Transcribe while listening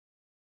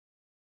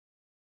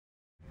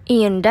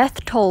Ian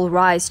death toll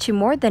rise to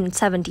more than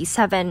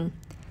 77.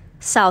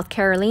 South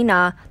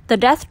Carolina, the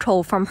death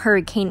toll from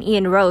Hurricane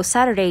Ian rose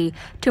Saturday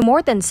to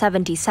more than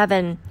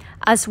 77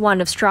 as one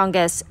of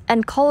strongest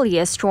and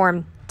costliest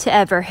storm to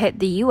ever hit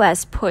the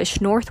U.S. pushed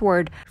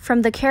northward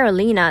from the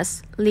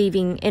Carolinas,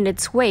 leaving in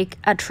its wake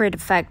a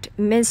trifecta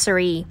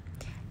misery,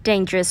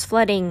 dangerous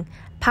flooding,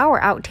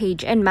 power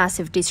outage, and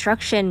massive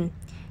destruction.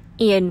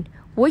 Ian,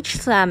 which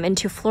slammed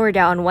into Florida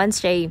on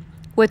Wednesday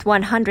with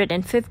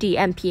 150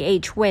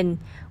 mph wind,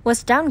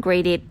 was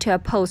downgraded to a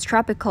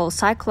post-tropical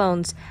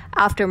cyclone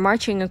after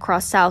marching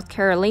across South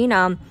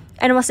Carolina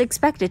and was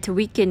expected to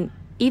weaken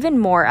even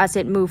more as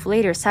it moved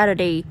later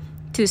Saturday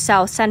to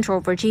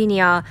south-central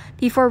Virginia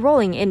before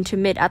rolling into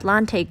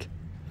mid-Atlantic.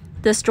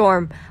 The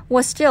storm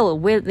was still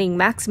wielding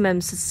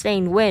maximum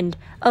sustained wind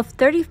of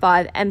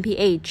 35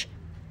 mph,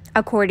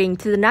 according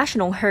to the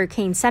National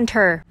Hurricane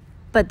Center.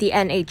 But the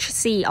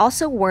NHC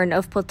also warned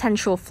of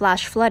potential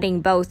flash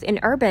flooding both in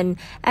urban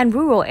and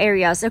rural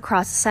areas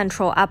across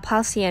central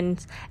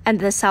Appalachians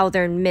and the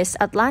southern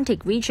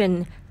Mid-Atlantic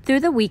region through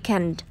the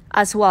weekend,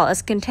 as well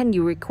as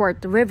continue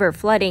record river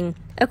flooding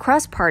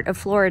across part of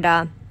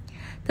Florida.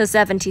 The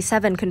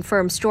 77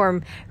 confirmed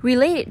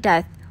storm-related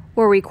deaths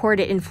were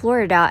recorded in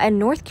Florida and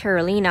North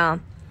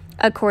Carolina,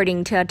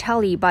 according to a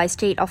tally by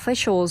state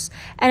officials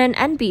and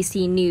an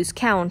NBC News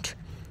count.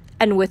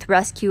 And with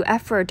rescue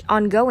effort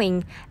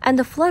ongoing and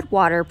the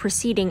floodwater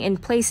proceeding in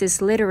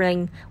places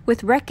littering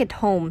with wrecked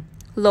home,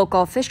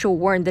 local officials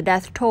warned the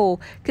death toll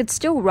could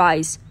still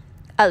rise.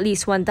 At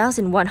least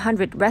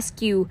 1,100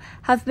 rescues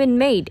have been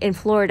made in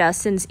Florida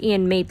since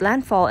Ian made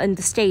landfall in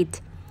the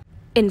state.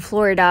 In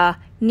Florida,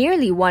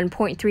 nearly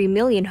 1.3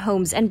 million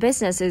homes and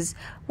businesses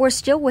were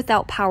still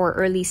without power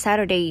early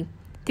Saturday.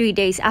 3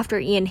 days after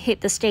Ian hit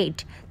the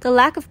state, the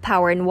lack of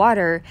power and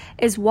water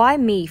is why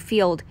Mae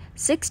Field,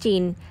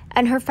 16,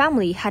 and her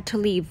family had to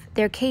leave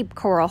their Cape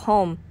Coral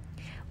home,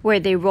 where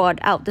they rode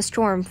out the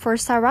storm for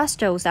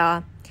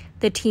Sarasota.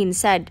 The teen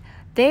said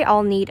they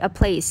all need a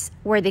place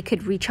where they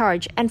could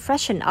recharge and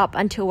freshen up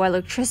until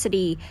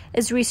electricity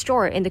is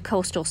restored in the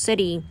coastal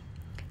city.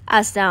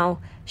 As now,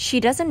 she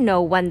doesn't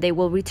know when they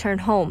will return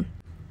home.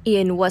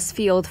 Ian was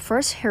Field's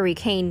first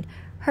hurricane.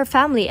 Her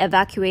family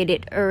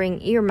evacuated during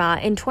Irma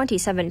in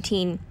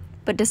 2017,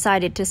 but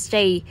decided to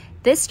stay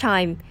this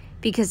time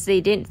because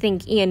they didn't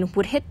think Ian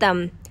would hit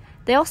them.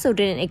 They also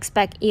didn't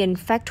expect Ian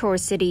Factor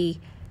City,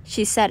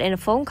 she said in a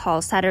phone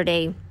call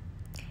Saturday.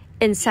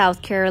 In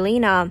South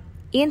Carolina,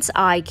 Ian's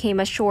eye came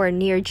ashore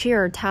near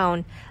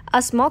Germantown,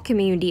 a small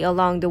community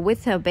along the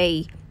Wichita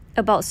Bay,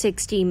 about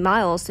 60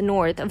 miles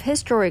north of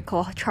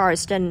historical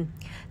Charleston.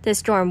 The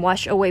storm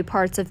washed away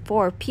parts of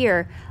Fort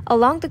Pierre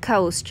along the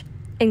coast,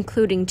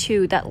 including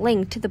two that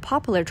link to the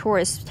popular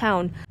tourist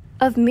town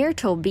of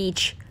Myrtle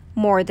Beach.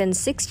 More than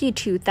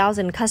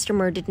 62,000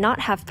 customers did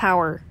not have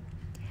power.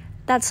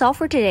 That's all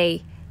for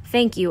today.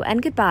 Thank you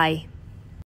and goodbye.